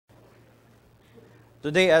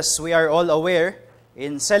Today, as we are all aware,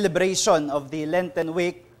 in celebration of the Lenten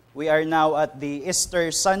week, we are now at the Easter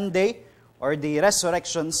Sunday or the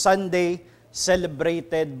Resurrection Sunday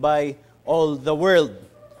celebrated by all the world.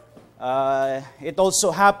 It also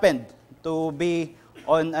happened to be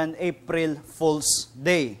on an April Fool's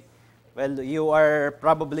Day. Well, you are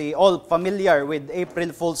probably all familiar with April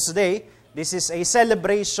Fool's Day. This is a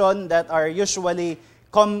celebration that are usually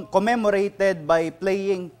commemorated by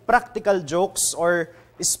playing practical jokes or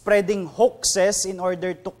spreading hoaxes in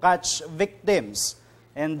order to catch victims.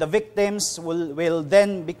 And the victims will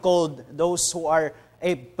then be called those who are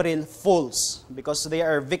April Fools because they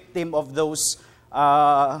are victim of those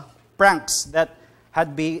pranks that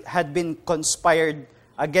had been conspired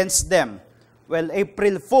against them. Well,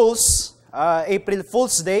 April Fool's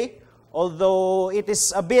Day, although it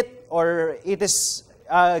is a bit or it is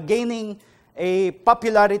gaining a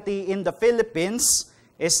popularity in the Philippines,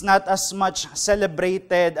 is not as much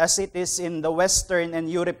celebrated as it is in the Western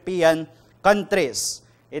and European countries.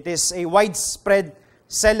 It is a widespread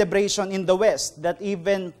celebration in the West that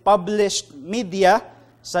even published media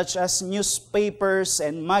such as newspapers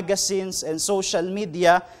and magazines and social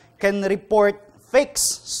media can report fake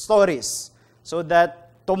stories so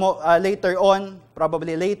that later on,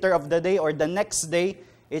 probably later of the day or the next day,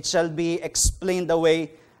 it shall be explained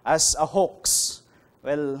away as a hoax.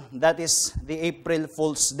 Well, that is the April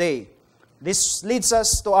Fool's Day. This leads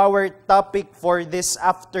us to our topic for this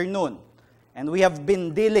afternoon. And we have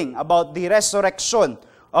been dealing about the resurrection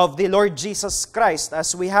of the Lord Jesus Christ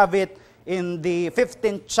as we have it in the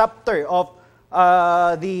 15th chapter of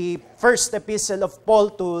the first epistle of Paul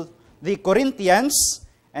to the Corinthians.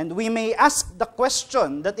 And we may ask the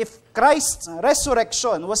question that if Christ's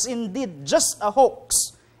resurrection was indeed just a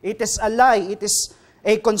hoax, it is a lie, it is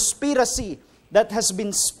a conspiracy that has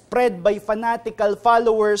been spread by fanatical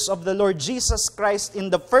followers of the Lord Jesus Christ in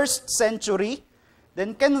the first century,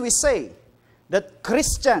 then can we say that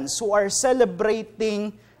Christians who are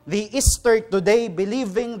celebrating the Easter today,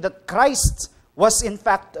 believing that Christ was in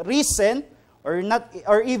fact risen, or not,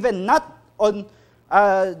 or even not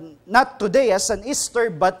today as an Easter,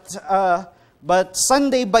 but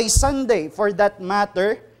Sunday by Sunday for that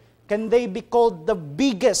matter, can they be called the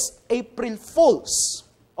biggest April Fools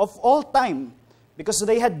of all time? Because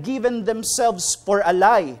they had given themselves for a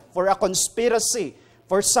lie, for a conspiracy,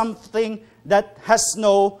 for something that has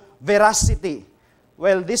no veracity.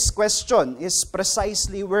 Well, this question is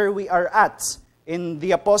precisely where we are at in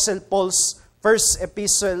the Apostle Paul's first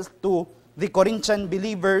epistle to the Corinthian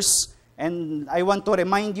believers. And I want to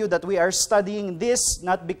remind you that we are studying this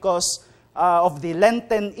not because of the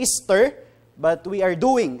Lenten Easter, but we are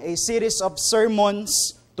doing a series of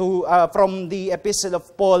sermons from the epistle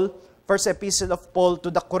of Paul, first epistle of Paul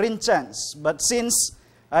to the Corinthians. But since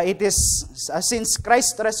since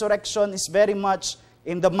Christ's resurrection is very much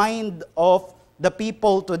in the mind of the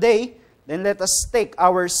people today, then let us take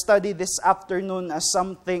our study this afternoon as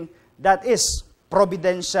something that is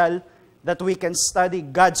providential, that we can study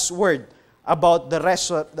God's Word about the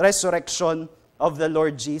resurrection of the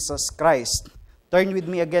Lord Jesus Christ. Turn with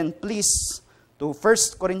me again, please, to 1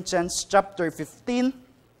 Corinthians chapter 15.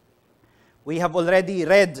 We have already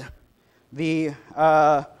read the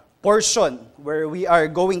portion where we are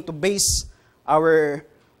going to base our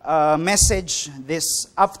message this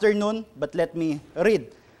afternoon, but let me read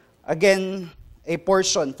again a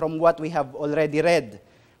portion from what we have already read.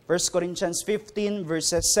 1 Corinthians 15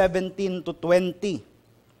 verses 17 to 20.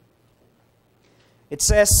 It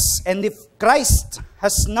says, "And if Christ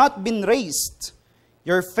has not been raised,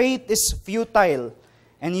 your faith is futile,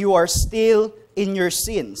 and you are still in your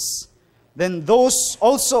sins. Then those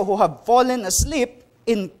also who have fallen asleep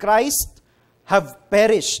in Christ have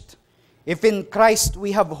perished. If in Christ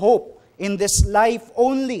we have hope in this life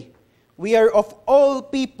only, we are of all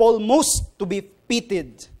people most to be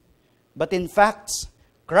pitied. But in fact,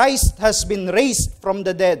 Christ has been raised from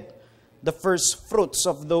the dead, the first fruits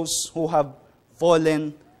of those who have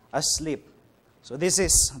fallen asleep." So this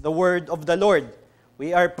is the word of the Lord.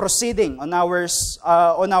 We are proceeding on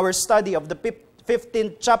our study of the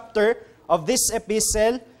 15th chapter of this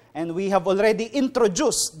epistle, and we have already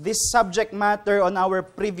introduced this subject matter on our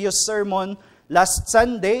previous sermon last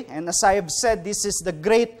Sunday. And as I have said, this is the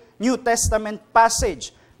great New Testament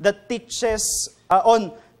passage that teaches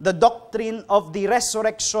on the doctrine of the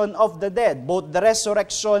resurrection of the dead, both the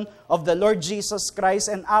resurrection of the Lord Jesus Christ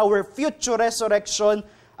and our future resurrection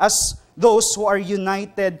as those who are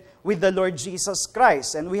united with the Lord Jesus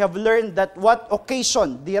Christ. And we have learned that what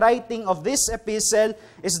occasioned the writing of this epistle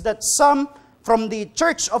is that some from the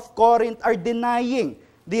church of Corinth are denying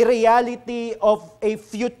the reality of a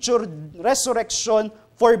future resurrection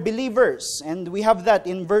for believers. And we have that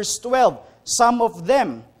in verse 12. Some of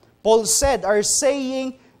them, Paul said, are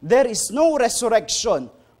saying there is no resurrection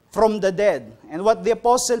from the dead. And what the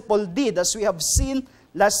Apostle Paul did, as we have seen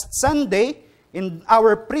last Sunday in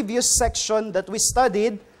our previous section that we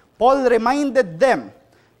studied, Paul reminded them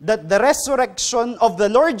that the resurrection of the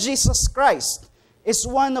Lord Jesus Christ is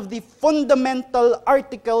one of the fundamental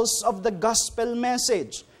articles of the gospel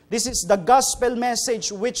message. This is the gospel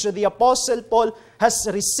message which the Apostle Paul has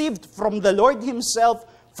received from the Lord himself,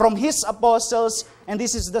 from his apostles, and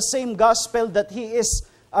this is the same gospel that he is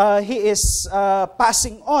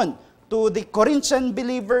passing on to the Corinthian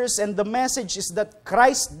believers. And the message is that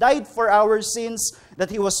Christ died for our sins,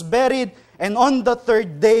 that he was buried, and on the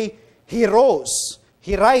third day he rose.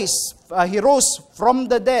 He rose from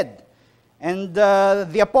the dead. And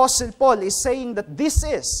the Apostle Paul is saying that this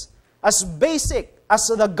is as basic as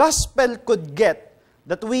the gospel could get,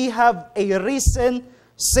 that we have a risen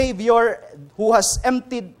Savior who has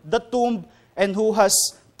emptied the tomb and who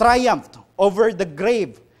has triumphed over the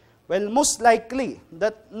grave. Well, most likely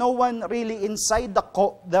that no one really inside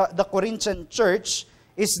the Corinthian church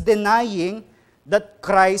is denying that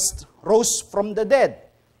Christ rose from the dead.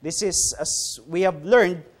 This is, as we have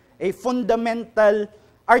learned, a fundamental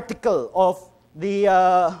article of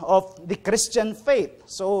the Christian faith.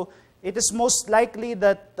 So it is most likely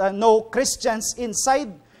that no Christians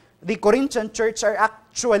inside the Corinthian church are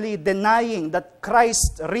actually denying that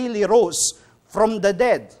Christ really rose from the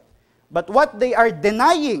dead. But what they are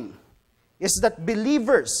denying is that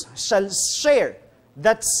believers shall share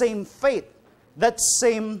that same faith, that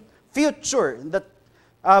same future, that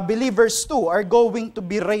believers too are going to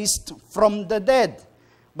be raised from the dead.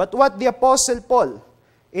 But what the Apostle Paul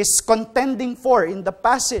is contending for in the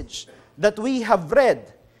passage that we have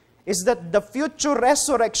read is that the future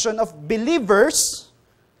resurrection of believers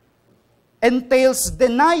entails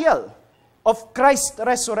denial of Christ's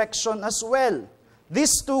resurrection as well.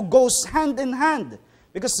 These two goes hand in hand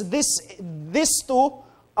because these two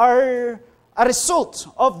are a result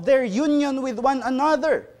of their union with one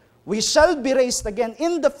another. We shall be raised again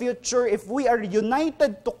in the future if we are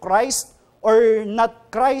united to Christ, or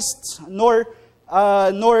not Christ, nor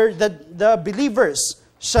the believers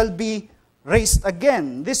shall be raised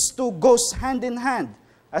again. These two goes hand in hand.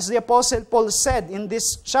 As the Apostle Paul said in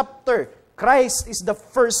this chapter, Christ is the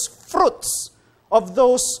first fruits of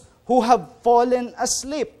those who have fallen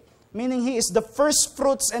asleep. Meaning he is the first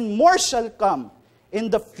fruits and more shall come in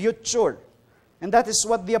the future. And that is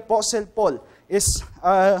what the Apostle Paul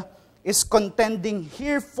is contending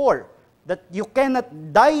here for. That you cannot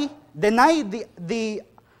deny the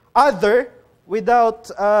other without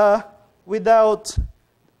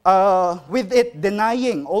with it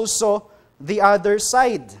denying also the other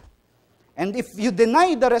side. And if you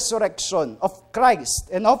deny the resurrection of Christ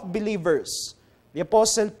and of believers, the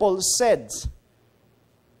Apostle Paul said,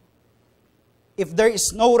 if there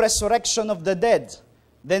is no resurrection of the dead,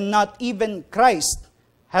 then not even Christ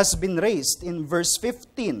has been raised, in verse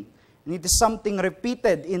 15. And it is something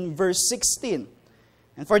repeated in verse 16.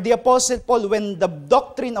 And for the Apostle Paul, when the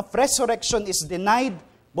doctrine of resurrection is denied,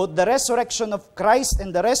 both the resurrection of Christ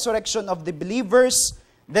and the resurrection of the believers,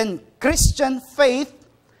 then Christian faith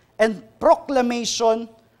and proclamation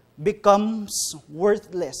becomes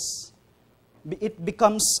worthless. It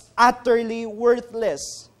becomes utterly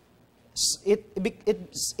worthless.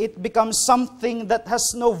 It becomes something that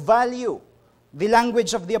has no value. The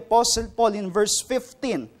language of the Apostle Paul in verse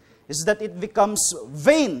 15 is that it becomes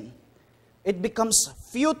vain. It becomes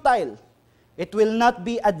futile. It will not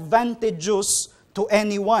be advantageous to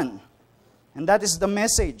anyone. And that is the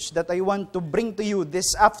message that I want to bring to you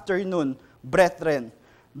this afternoon, brethren.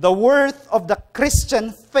 The worth of the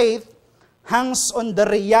Christian faith hangs on the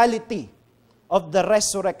reality of the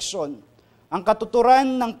resurrection. Ang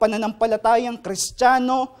katuturan ng pananampalatayang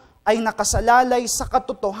Kristiyano ay nakasalalay sa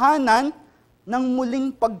katotohanan ng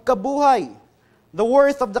muling pagkabuhay. The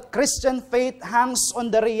worth of the Christian faith hangs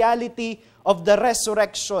on the reality of the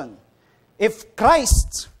resurrection. If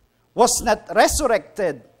Christ was not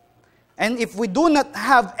resurrected, and if we do not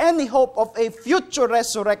have any hope of a future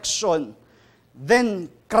resurrection, then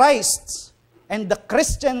Christ and the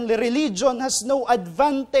Christian religion has no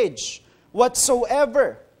advantage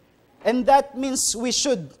whatsoever. And that means we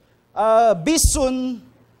should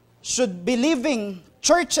be leaving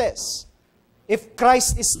churches if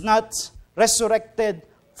Christ is not resurrected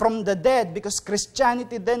from the dead, because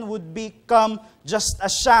Christianity then would become just a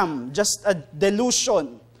sham, just a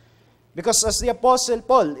delusion. Because as the Apostle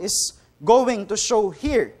Paul is going to show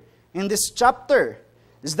here in this chapter,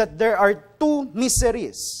 is that there are two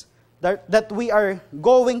miseries that we are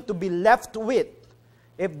going to be left with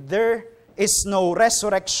if there is no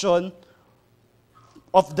resurrection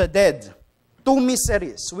of the dead. Two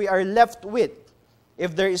miseries we are left with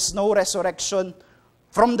if there is no resurrection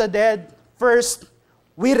from the dead. First,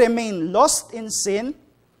 we remain lost in sin.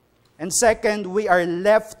 And second, we are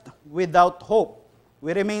left without hope.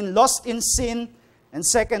 We remain lost in sin. And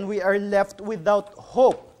second, we are left without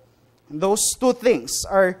hope. And those two things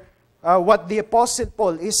are what the Apostle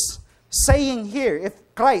Paul is saying here. If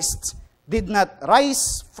Christ did not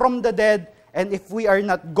rise from the dead, and if we are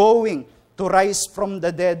not going to rise from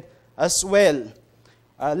the dead as well.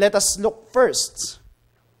 Let us look first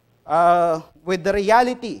with the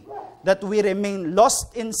reality that we remain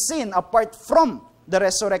lost in sin apart from the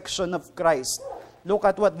resurrection of Christ. Look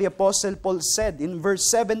at what the Apostle Paul said in verse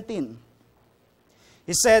 17.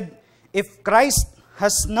 He said, if Christ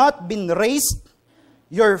has not been raised,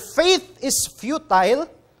 your faith is futile,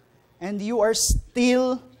 and you are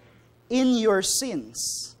still in your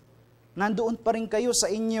sins. Nandoon pa rin kayo sa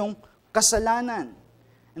inyong kasalanan.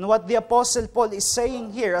 And what the Apostle Paul is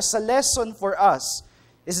saying here as a lesson for us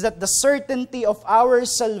is that the certainty of our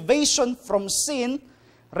salvation from sin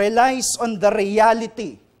relies on the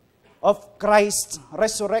reality of Christ's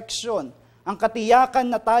resurrection. Ang katiyakan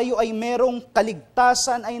na tayo ay merong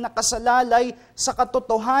kaligtasan ay nakasalalay sa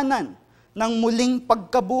katotohanan ng muling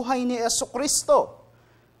pagkabuhay ni Jesucristo.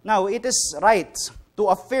 Now, it is right to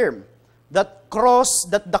affirm that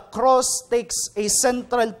the cross takes a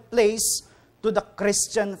central place to the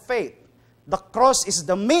Christian faith. The cross is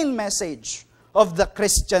the main message of the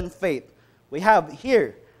Christian faith. We have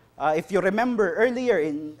here, if you remember earlier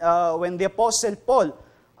when the Apostle Paul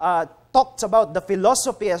talked about the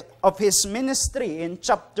philosophy of his ministry in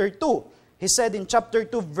chapter 2. He said in chapter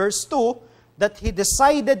 2, verse 2, that he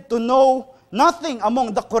decided to know nothing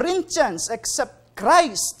among the Corinthians except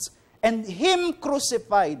Christ and Him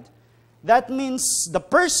crucified. That means the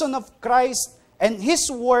person of Christ and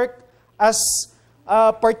His work as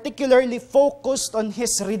particularly focused on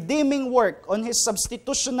His redeeming work, on His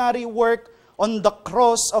substitutionary work on the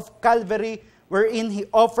cross of Calvary, wherein He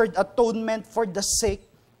offered atonement for the sake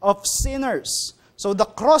of sinners. So the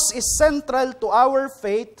cross is central to our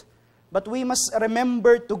faith, but we must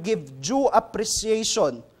remember to give due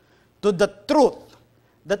appreciation to the truth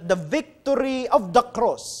that the victory of the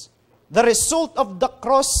cross, the result of the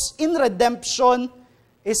cross in redemption,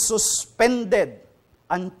 is suspended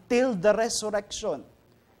until the resurrection.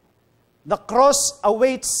 The cross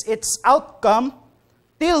awaits its outcome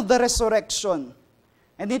till the resurrection.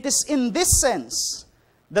 And it is in this sense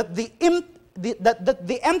that the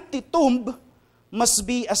empty tomb must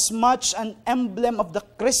be as much an emblem of the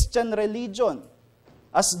Christian religion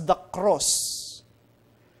as the cross.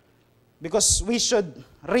 Because we should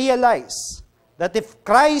realize that if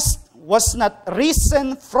Christ was not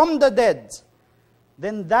risen from the dead,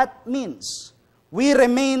 then that means we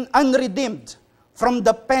remain unredeemed from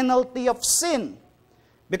the penalty of sin.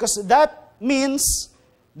 Because that means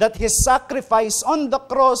that His sacrifice on the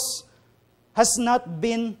cross has not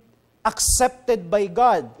been accepted by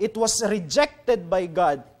God. It was rejected by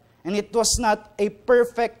God. And it was not a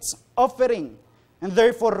perfect offering. And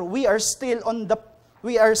therefore, we are still under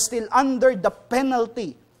the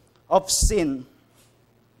penalty of sin.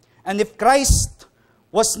 And if Christ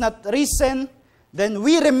was not risen, then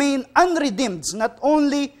we remain unredeemed, not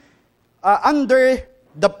only under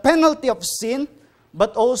the penalty of sin,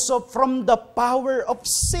 but also from the power of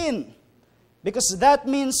sin. Because that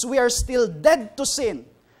means we are still dead to sin,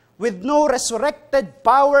 with no resurrected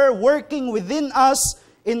power working within us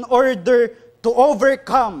in order to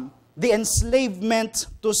overcome the enslavement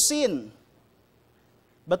to sin.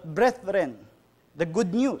 But brethren, the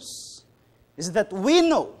good news is that we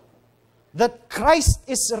know that Christ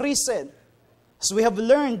is risen. As we have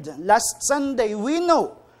learned last Sunday, we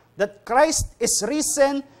know that Christ is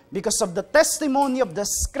risen because of the testimony of the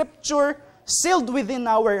Scripture sealed within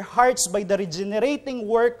our hearts by the regenerating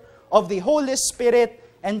work of the Holy Spirit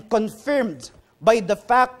and confirmed by the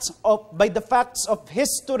facts of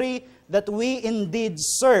history that we indeed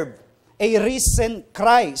serve a risen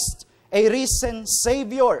Christ, a risen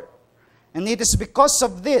Savior. And it is because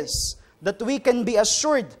of this that we can be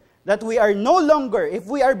assured that we are no longer, if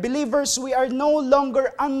we are believers, we are no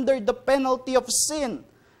longer under the penalty of sin.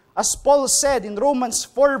 As Paul said in Romans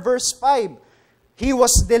 4 verse 5, He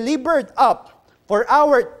was delivered up for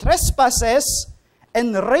our trespasses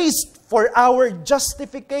and raised for our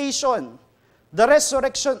justification. The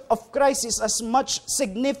resurrection of Christ is as much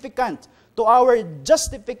significant to our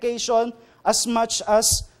justification as much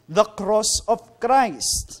as the cross of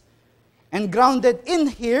Christ. And grounded in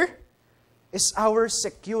here is our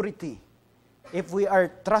security if we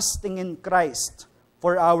are trusting in Christ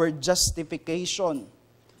for our justification.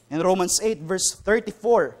 In Romans 8 verse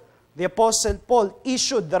 34, the Apostle Paul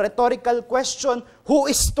issued the rhetorical question, who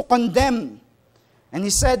is to condemn? And he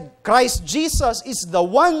said, Christ Jesus is the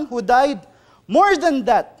one who died, more than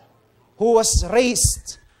that, who was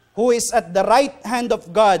raised, who is at the right hand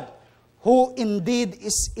of God, who indeed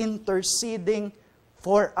is interceding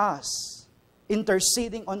for us,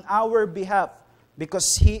 interceding on our behalf,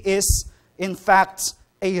 because He is, in fact,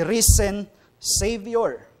 a risen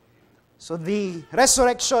Savior. So the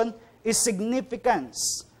resurrection is significant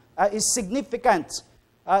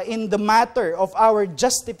in the matter of our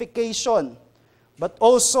justification, but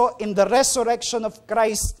also in the resurrection of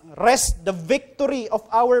Christ rests the victory of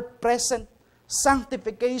our present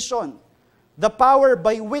sanctification, the power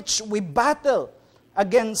by which we battle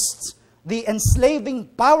against the enslaving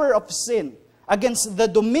power of sin, against the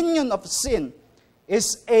dominion of sin,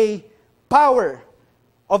 is a power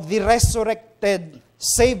of the resurrected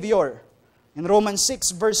Savior. In Romans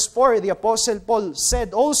 6 verse 4, the Apostle Paul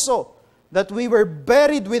said also that we were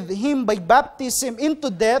buried with Him by baptism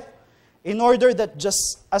into death, in order that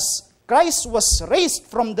just as Christ was raised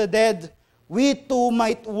from the dead, we too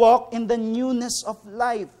might walk in the newness of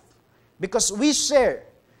life. Because we share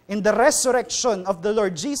in the resurrection of the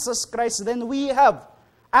Lord Jesus Christ, then we have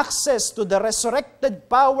access to the resurrected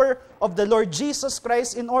power of the Lord Jesus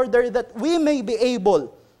Christ, in order that we may be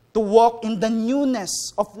able to walk in the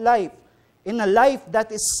newness of life, in a life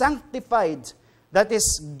that is sanctified, that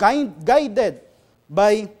is guided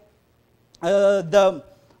by the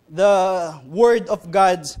Word of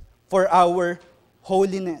God for our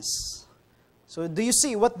holiness. So do you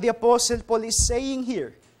see what the Apostle Paul is saying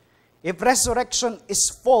here? If resurrection is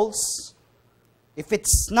false, if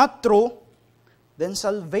it's not true, then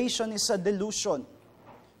salvation is a delusion.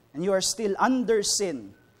 And you are still under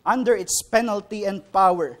sin, under its penalty and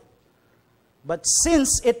power. But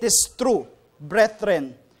since it is true,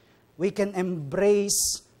 brethren, we can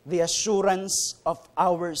embrace the assurance of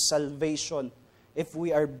our salvation if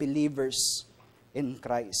we are believers in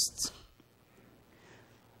Christ.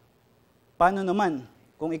 Paano naman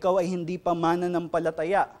kung ikaw ay hindi pa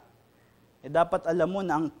mananampalataya? Dapat alam mo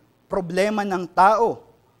na ang problema ng tao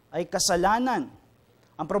ay kasalanan.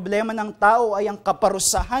 Ang problema ng tao ay ang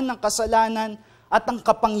kaparusahan ng kasalanan at ang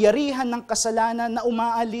kapangyarihan ng kasalanan na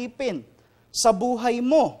umaalipin sa buhay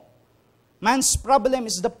mo. Man's problem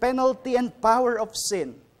is the penalty and power of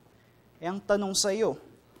sin. Ang tanong sa iyo,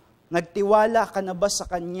 nagtiwala ka na ba sa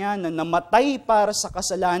Kanya na namatay para sa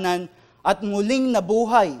kasalanan at muling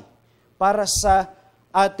nabuhay para sa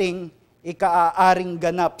ating ikaaaring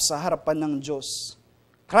ganap sa harapan ng Diyos?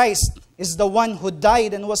 Christ is the one who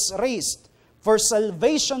died and was raised for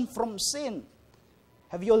salvation from sin.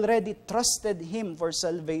 Have you already trusted Him for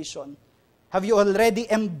salvation? Have you already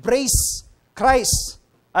embraced Christ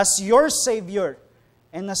as your Savior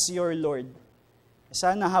and as your Lord?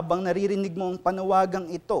 Sana habang naririnig mo ang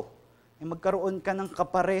panawagang ito, ay magkaroon ka ng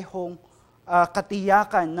kaparehong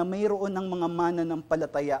katiyakan na mayroon ng mga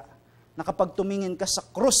mananampalataya, na kapag tumingin ka sa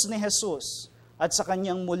krus ni Jesus at sa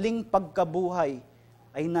Kanyang muling pagkabuhay,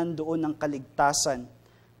 ay nandoon ang kaligtasan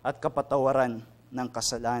at kapatawaran ng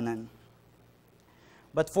kasalanan.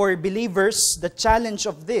 But for believers, the challenge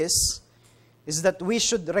of this is that we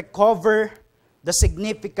should recover the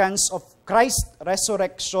significance of Christ's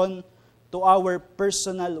resurrection to our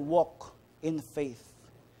personal walk in faith.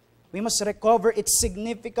 We must recover its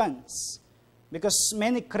significance, because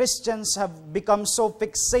many Christians have become so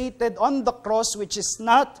fixated on the cross, which is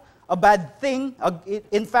not a bad thing.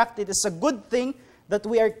 In fact, it is a good thing that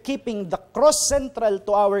we are keeping the cross central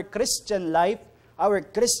to our Christian life, our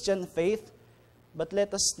Christian faith. But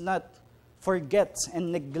let us not forget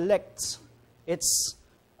and neglect its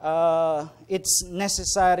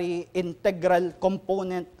necessary integral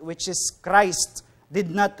component, which is Christ did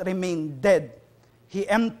not remain dead. He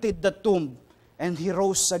emptied the tomb and He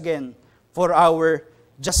rose again for our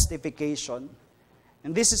justification.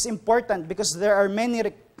 And this is important because there are many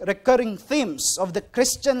recurring themes of the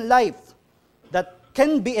Christian life that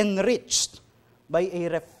can be enriched by a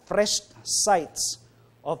refreshed sight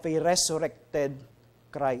of a resurrected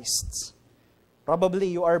Christ. Probably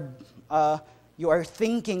you are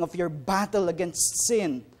thinking of your battle against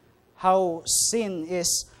sin, how sin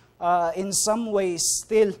is in some ways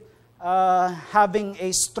still having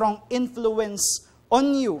a strong influence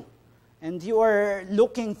on you, and you are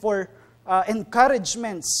looking for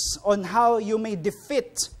encouragements on how you may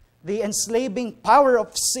defeat the enslaving power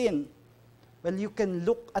of sin. Well, you can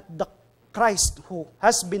look at the Christ who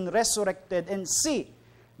has been resurrected and see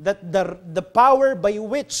that the power by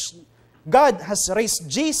which God has raised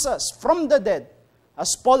Jesus from the dead,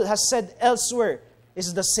 as Paul has said elsewhere,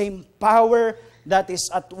 is the same power that is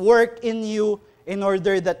at work in you in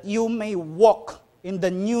order that you may walk in the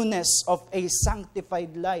newness of a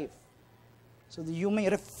sanctified life. So that you may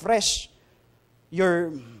refresh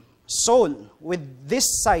your soul with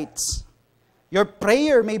these sights. Your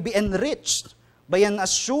prayer may be enriched by an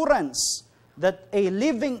assurance that a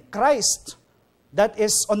living Christ that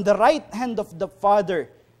is on the right hand of the Father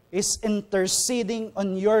is interceding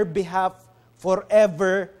on your behalf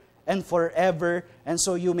forever and forever. And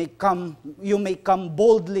so you may come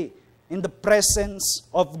boldly in the presence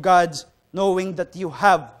of God, knowing that you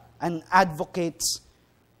have an advocate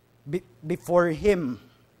before Him.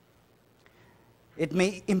 It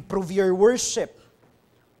may improve your worship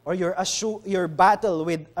or your battle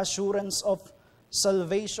with assurance of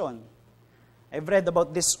salvation. I've read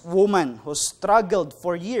about this woman who struggled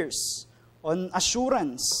for years on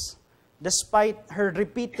assurance despite her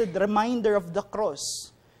repeated reminder of the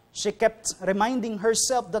cross. She kept reminding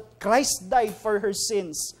herself that Christ died for her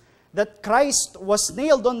sins, that Christ was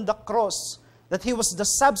nailed on the cross, that He was the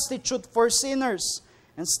substitute for sinners,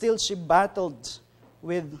 and still she battled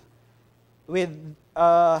with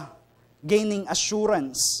gaining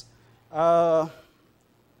assurance of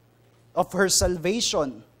her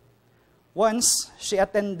salvation. Once, she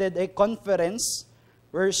attended a conference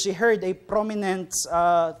where she heard a prominent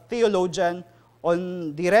theologian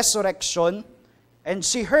on the resurrection, and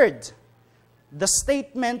she heard the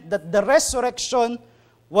statement that the resurrection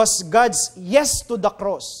was God's yes to the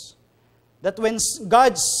cross. That when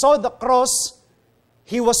God saw the cross,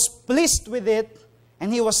 He was pleased with it,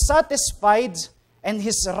 and He was satisfied, and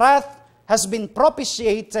His wrath has been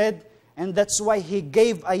propitiated, and that's why He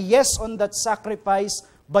gave a yes on that sacrifice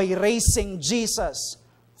by raising Jesus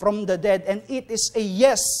from the dead. And it is a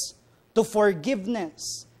yes to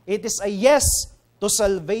forgiveness. It is a yes to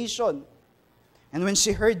salvation. And when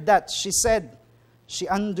she heard that, she said she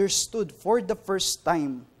understood for the first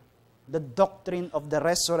time the doctrine of the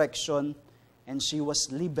resurrection, and she was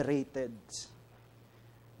liberated.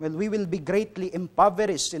 Well, we will be greatly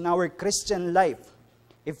impoverished in our Christian life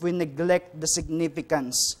if we neglect the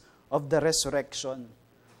significance of the resurrection.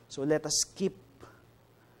 So let us keep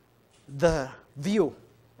the view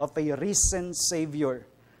of a risen Savior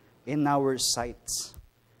in our sights.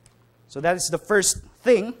 So that is the first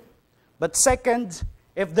thing. But second,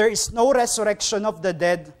 if there is no resurrection of the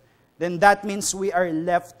dead, then that means we are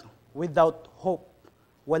left without hope.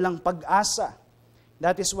 Walang pag-asa.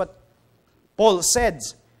 That is what Paul said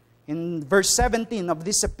in verse 17 of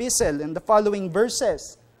this epistle and the following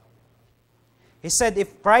verses. He said,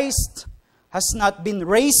 if Christ has not been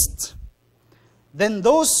raised, then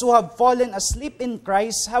those who have fallen asleep in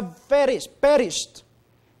Christ have perished.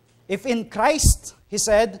 If in Christ, he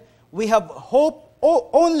said, we have hope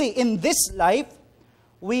only in this life,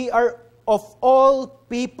 we are of all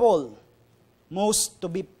people most to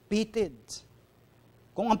be pitied.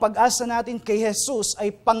 Kung ang pag-asa natin kay Jesus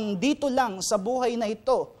ay pang dito lang sa buhay na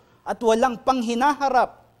ito at walang pang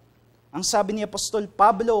hinaharap, ang sabi ni Apostol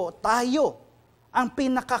Pablo, tayo ang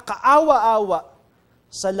pinakakaawa-awa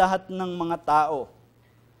sa lahat ng mga tao.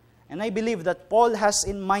 And I believe that Paul has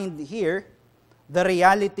in mind here the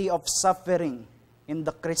reality of suffering in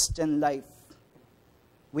the Christian life.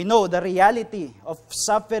 We know the reality of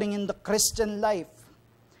suffering in the Christian life.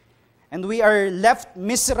 And we are left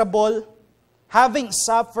miserable, having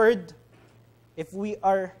suffered, if we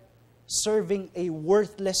are serving a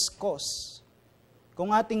worthless cause.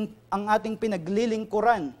 Kung ang ating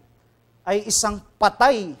pinaglilingkuran ay isang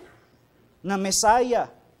patay na Mesaya,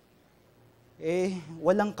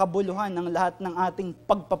 walang kabuluhan ang lahat ng ating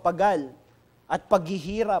pagpapagal at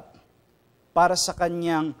paghihirap para sa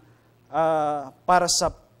kanyang, para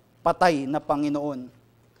sa patay na Panginoon.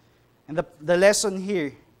 And the lesson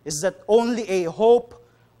here is that only a hope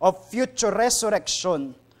of future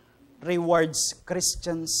resurrection rewards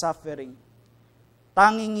Christian suffering.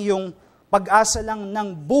 Tanging yung pag-asa lang ng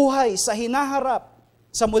buhay sa hinaharap,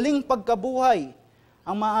 sa muling pagkabuhay,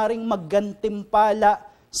 ang maaring maggantimpala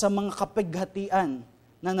sa mga kapighatian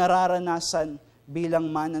na nararanasan bilang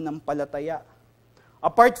mananampalataya.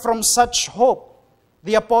 Apart from such hope,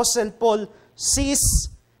 the Apostle Paul sees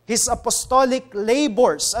his apostolic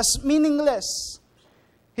labors as meaningless.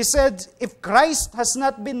 He said, if Christ has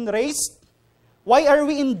not been raised, why are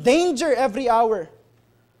we in danger every hour?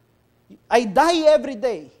 I die every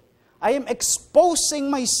day. I am exposing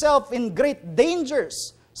myself in great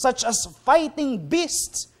dangers, such as fighting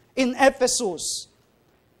beasts in Ephesus.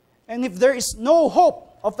 And if there is no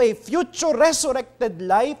hope of a future resurrected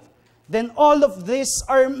life, then all of these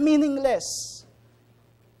are meaningless.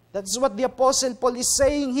 That's what the Apostle Paul is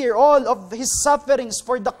saying here. All of his sufferings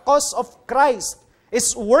for the cause of Christ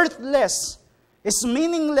is worthless, is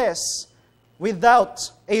meaningless,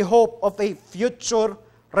 without a hope of a future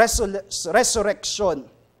resurrection.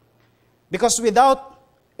 Because without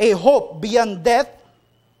a hope beyond death,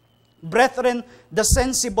 brethren, the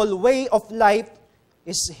sensible way of life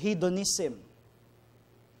is hedonism.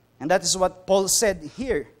 And that is what Paul said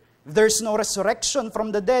here. If there is no resurrection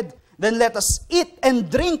from the dead, then let us eat and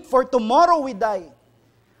drink, for tomorrow we die.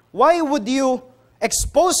 Why would you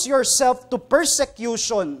expose yourself to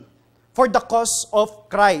persecution for the cause of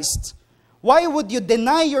Christ? Why would you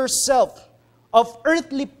deny yourself of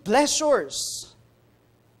earthly pleasures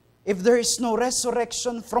if there is no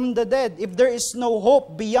resurrection from the dead, if there is no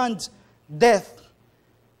hope beyond death?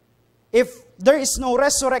 If there is no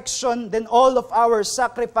resurrection, then all of our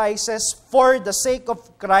sacrifices for the sake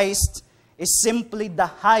of Christ is simply the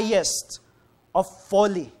highest of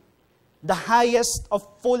folly, the highest of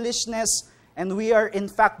foolishness, and we are in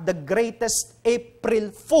fact the greatest April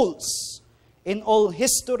Fools in all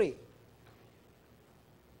history.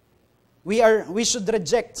 We should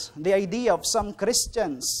reject the idea of some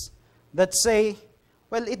Christians that say,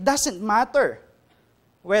 well, it doesn't matter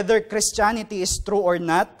whether Christianity is true or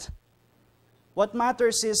not. What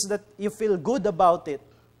matters is that you feel good about it.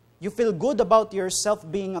 You feel good about yourself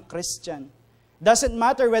being a Christian. Doesn't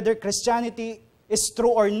matter whether Christianity is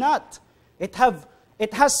true or not. It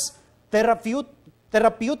has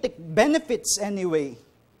therapeutic benefits anyway.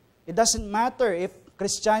 It doesn't matter if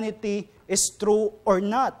Christianity is true or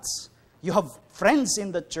not. You have friends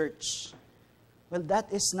in the church. Well,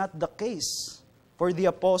 that is not the case for the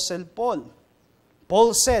Apostle Paul.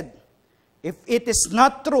 Paul said, if it is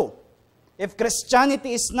not true, if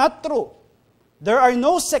Christianity is not true, there are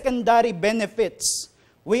no secondary benefits.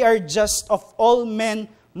 We are just of all men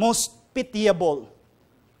most pitiable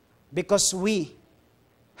because we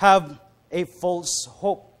have a false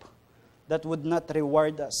hope that would not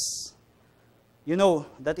reward us. You know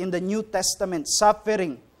that in the New Testament,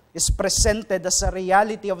 suffering is presented as a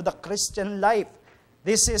reality of the Christian life.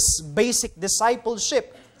 This is basic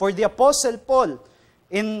discipleship for the Apostle Paul.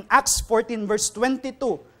 In Acts 14 verse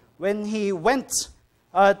 22, when he went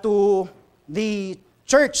to the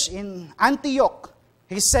church in Antioch,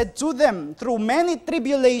 he said to them, through many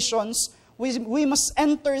tribulations, we must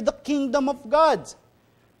enter the kingdom of God.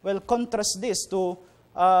 Well, contrast this to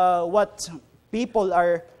what people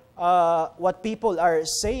are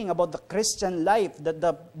saying about the Christian life, that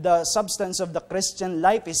the substance of the Christian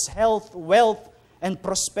life is health, wealth, and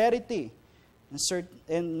prosperity.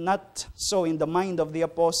 And not so in the mind of the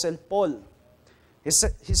Apostle Paul. He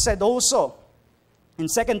said also in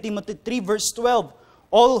 2 Timothy 3 verse 12,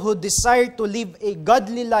 all who desire to live a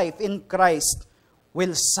godly life in Christ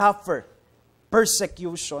will suffer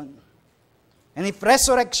persecution. And if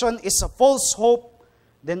resurrection is a false hope,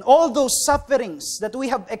 then all those sufferings that we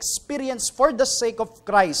have experienced for the sake of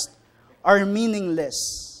Christ are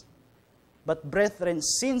meaningless. But brethren,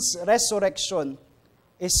 since resurrection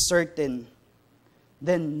is certain,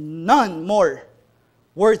 then none more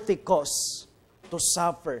worthy cause to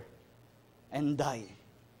suffer and die.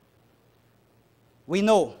 We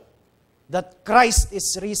know that Christ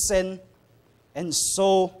is risen, and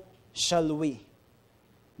so shall we.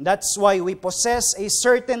 That's why we possess a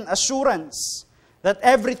certain assurance that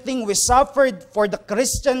everything we suffered for the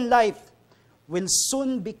Christian life will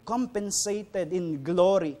soon be compensated in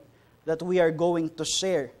glory that we are going to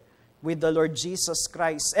share with the Lord Jesus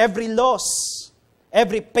Christ. Every loss,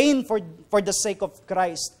 every pain for the sake of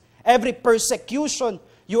Christ, every persecution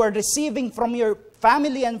you are receiving from your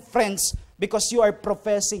family and friends because you are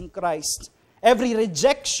professing Christ, every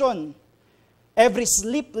rejection, every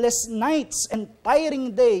sleepless nights and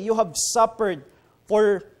tiring day you have suffered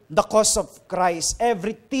for the cause of Christ,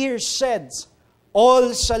 every tear shed,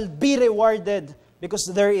 all shall be rewarded because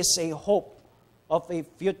there is a hope of a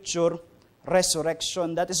future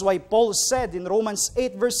resurrection. That is why Paul said in Romans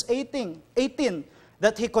 8 verse 18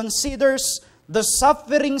 that he considers the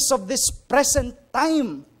sufferings of this present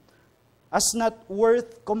time as not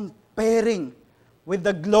worth comparing with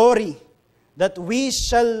the glory that we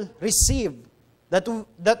shall receive,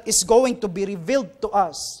 that is going to be revealed to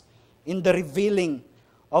us in the revealing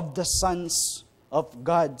of the sons of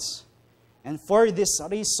God. And for this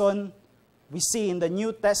reason, we see in the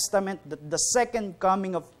New Testament that the second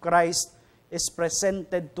coming of Christ is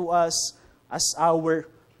presented to us as our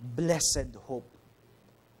blessed hope.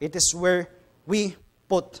 It is where we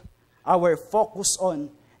put our focus on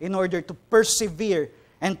in order to persevere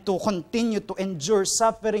and to continue to endure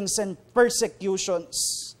sufferings and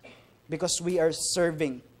persecutions. because we are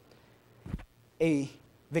serving a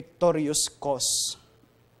victorious cause.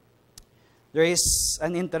 There is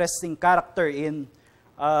an interesting character in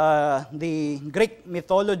the Greek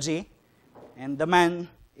mythology, and the man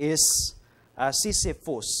is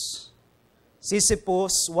Sisyphus.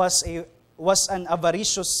 Sisyphus was an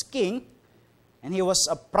avaricious king, and he was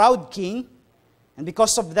a proud king, and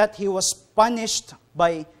because of that, he was punished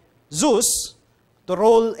by Zeus to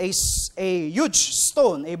roll a huge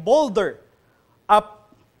stone, a boulder,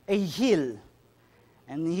 up a hill.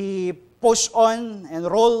 And he pushed on and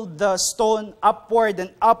rolled the stone upward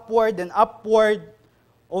and upward and upward,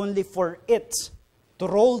 only for it to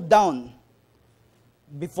roll down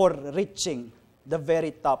before reaching the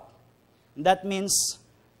very top. And that means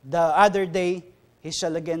the other day, he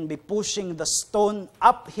shall again be pushing the stone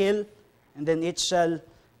uphill, and then it shall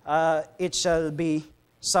be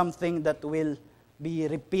something that will be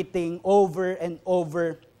repeating over and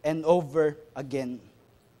over and over again.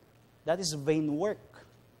 That is vain work.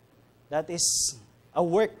 That is a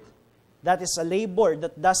work, that is a labor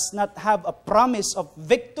that does not have a promise of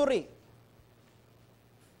victory.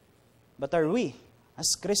 But are we,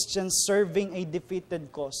 as Christians, serving a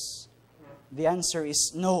defeated cause? The answer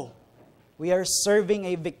is no. We are serving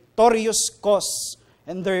a victorious cause,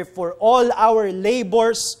 and therefore all our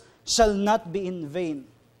labors shall not be in vain.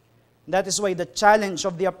 That is why the challenge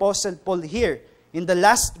of the Apostle Paul here, in the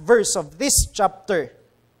last verse of this chapter,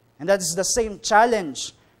 and that is the same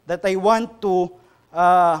challenge that I want to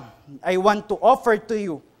offer to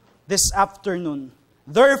you this afternoon.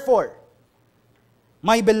 Therefore,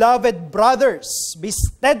 my beloved brothers, be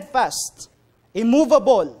steadfast,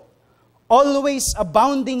 immovable, always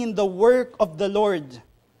abounding in the work of the Lord,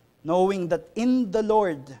 knowing that in the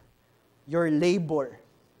Lord your labor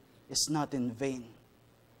is not in vain.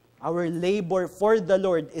 Our labor for the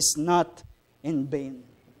Lord is not in vain.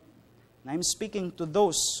 And I'm speaking to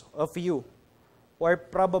those of you who are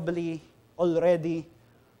probably already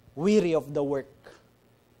weary of the work.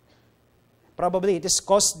 Probably it is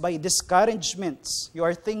caused by discouragements. You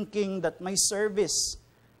are thinking that my service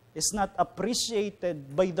is not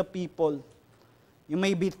appreciated by the people. You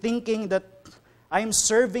may be thinking that I am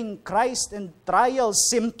serving Christ and trials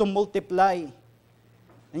seem to multiply.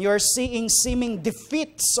 And you are seeing seeming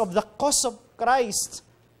defeats of the cause of Christ,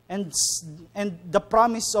 and the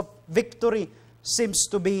promise of victory seems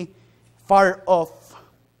to be far off.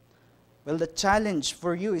 Well, the challenge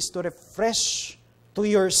for you is to refresh to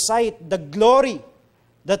your sight the glory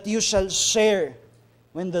that you shall share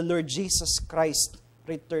when the Lord Jesus Christ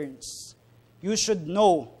returns. You should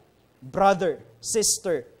know, brother,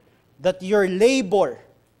 sister, that your labor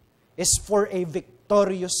is for a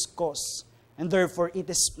victorious cause, and therefore it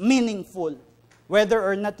is meaningful. Whether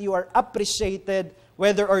or not you are appreciated,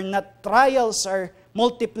 whether or not trials are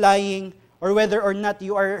multiplying, or whether or not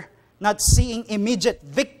you are not seeing immediate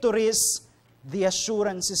victories, the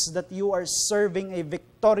assurance is that you are serving a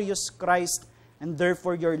victorious Christ, and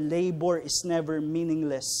therefore your labor is never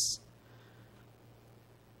meaningless.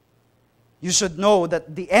 You should know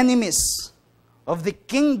that the enemies of the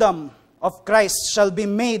kingdom of Christ shall be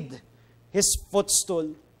made his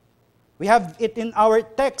footstool. We have it in our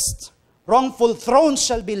text. Wrongful thrones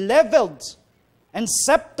shall be leveled, and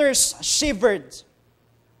scepters shivered.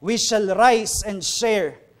 We shall rise and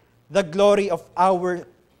share the glory of our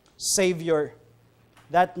Savior.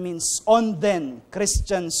 That means on then,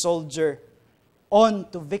 Christian soldier, on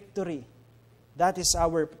to victory. That is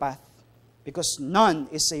our path, because none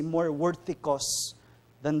is a more worthy cause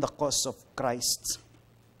than the cause of Christ.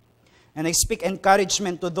 And I speak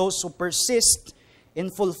encouragement to those who persist in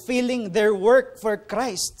fulfilling their work for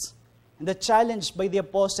Christ. And the challenge by the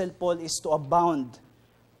Apostle Paul is to abound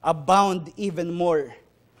even more.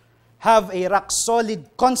 Have a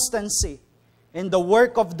rock-solid constancy in the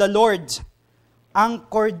work of the Lord,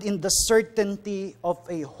 anchored in the certainty of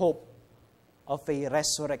a hope of a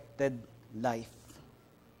resurrected life.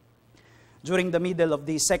 During the middle of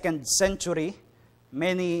the 2nd century,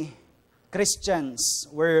 many Christians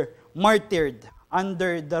were martyred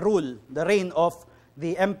under the reign of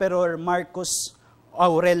the Emperor Marcus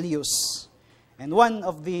Aurelius. And one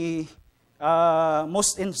of the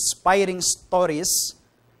most inspiring stories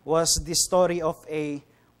was the story of a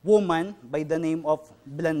woman by the name of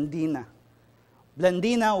Blandina.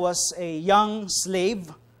 Blandina was a young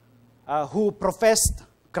slave who professed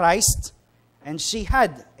Christ, and she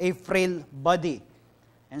had a frail body.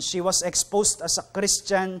 And she was exposed as a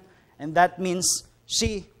Christian, and that means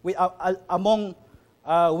she, among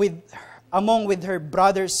with her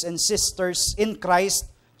brothers and sisters in Christ,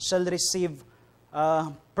 shall receive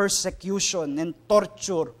persecution and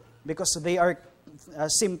torture because they are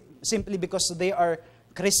simply because they are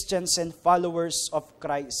Christians and followers of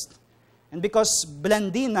Christ. And because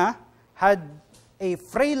Blandina had a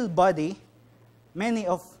frail body, many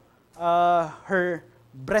of her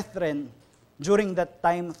brethren during that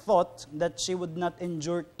time thought that she would not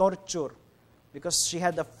endure torture because she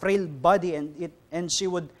had a frail body, and she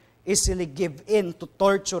would easily give in to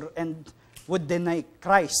torture and would deny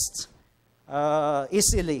Christ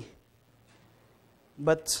easily.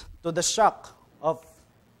 But to the shock of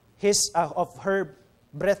her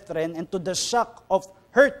brethren and to the shock of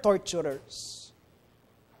her torturers,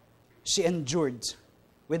 she endured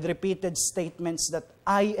with repeated statements that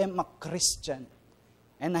I am a Christian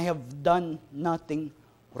and I have done nothing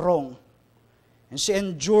wrong. And she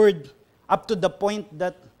endured up to the point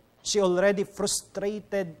that she already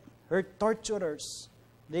frustrated her torturers.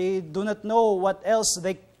 They do not know what else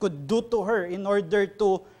they could do to her in order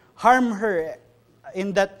to harm her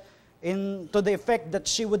to the effect that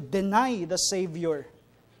she would deny the Savior.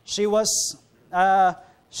 She was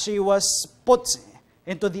put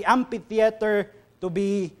into the amphitheater to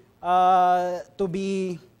be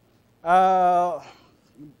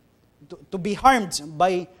harmed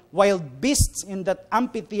by wild beasts in that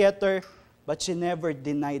amphitheater, but she never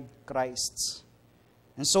denied Christ.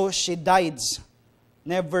 And so she died,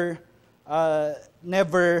 never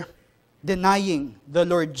denying the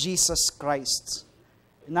Lord Jesus Christ.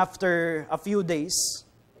 And after a few days,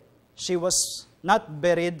 she was not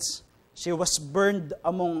buried. She was burned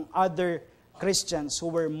among other Christians who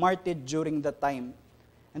were martyred during the time.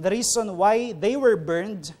 And the reason why they were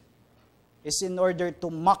burned is in order to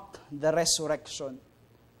mock the resurrection.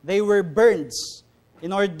 They were burned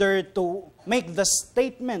in order to make the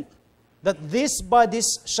statement that these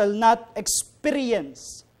bodies shall not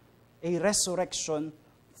experience a resurrection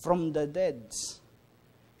from the dead.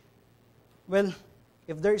 Well,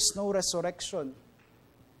 if there is no resurrection,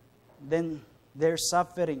 then their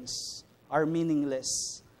sufferings are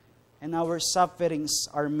meaningless, and our sufferings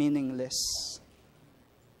are meaningless.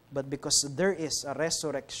 But because there is a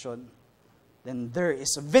resurrection, then there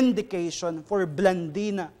is vindication for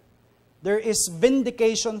Blandina. There is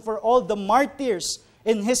vindication for all the martyrs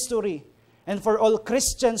in history and for all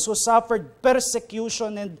Christians who suffered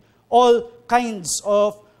persecution and all kinds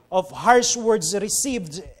of harsh words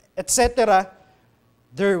received, etc.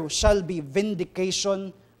 There shall be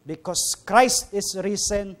vindication because Christ is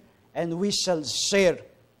risen and we shall share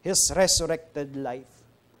His resurrected life.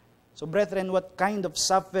 So brethren, what kind of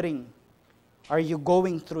suffering are you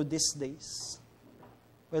going through these days?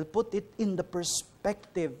 Well, put it in the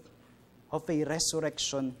perspective of a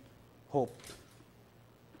resurrection hope.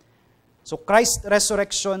 So Christ's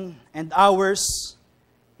resurrection and ours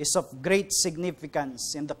is of great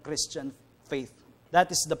significance in the Christian faith.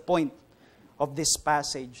 That is the point of this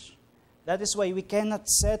passage. That is why we cannot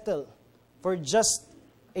settle for just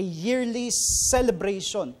a yearly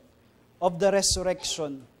celebration of the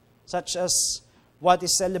resurrection, such as what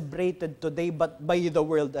is celebrated today but by the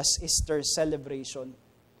world as Easter celebration.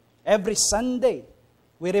 Every Sunday,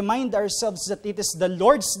 we remind ourselves that it is the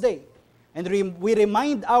Lord's Day, and we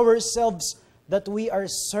remind ourselves that we are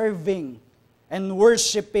serving and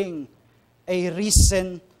worshiping a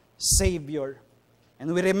risen Savior.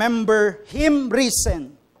 And we remember Him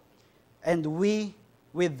risen, and we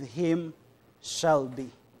with Him shall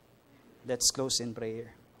be. Let's close in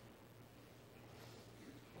prayer.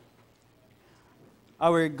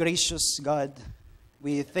 Our gracious God,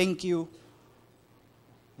 we thank You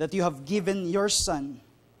that You have given Your Son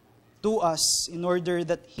to us in order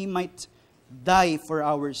that He might die for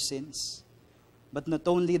our sins. But not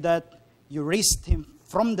only that, You raised Him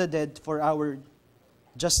from the dead for our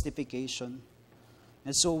justification.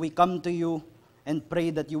 And so we come to You and pray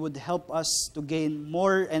that You would help us to gain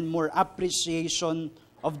more and more appreciation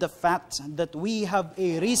of the fact that we have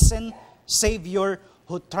a risen Savior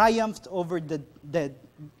who triumphed over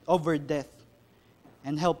death,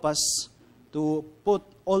 and help us to put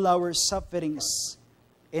all our sufferings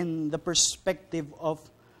in the perspective of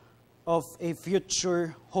a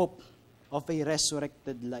future hope of a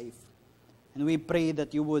resurrected life. And we pray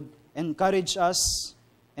that You would encourage us,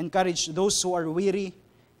 encourage those who are weary,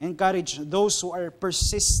 encourage those who are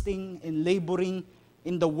persisting in laboring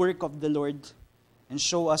in the work of the Lord, and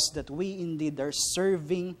show us that we indeed are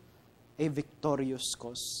serving a victorious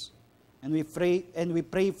cause. And we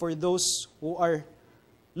pray for those who are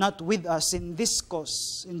not with us in this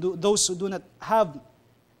cause, and those who do not have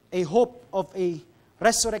a hope of a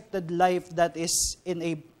resurrected life that is in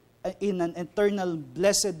an eternal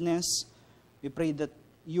blessedness. We pray that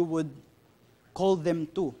You would call them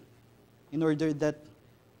too, in order that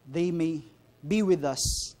they may be with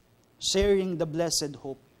us, sharing the blessed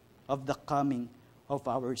hope of the coming of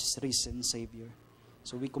our risen Savior.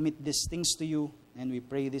 So we commit these things to you, and we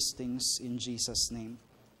pray these things in Jesus' name.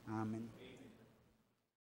 Amen.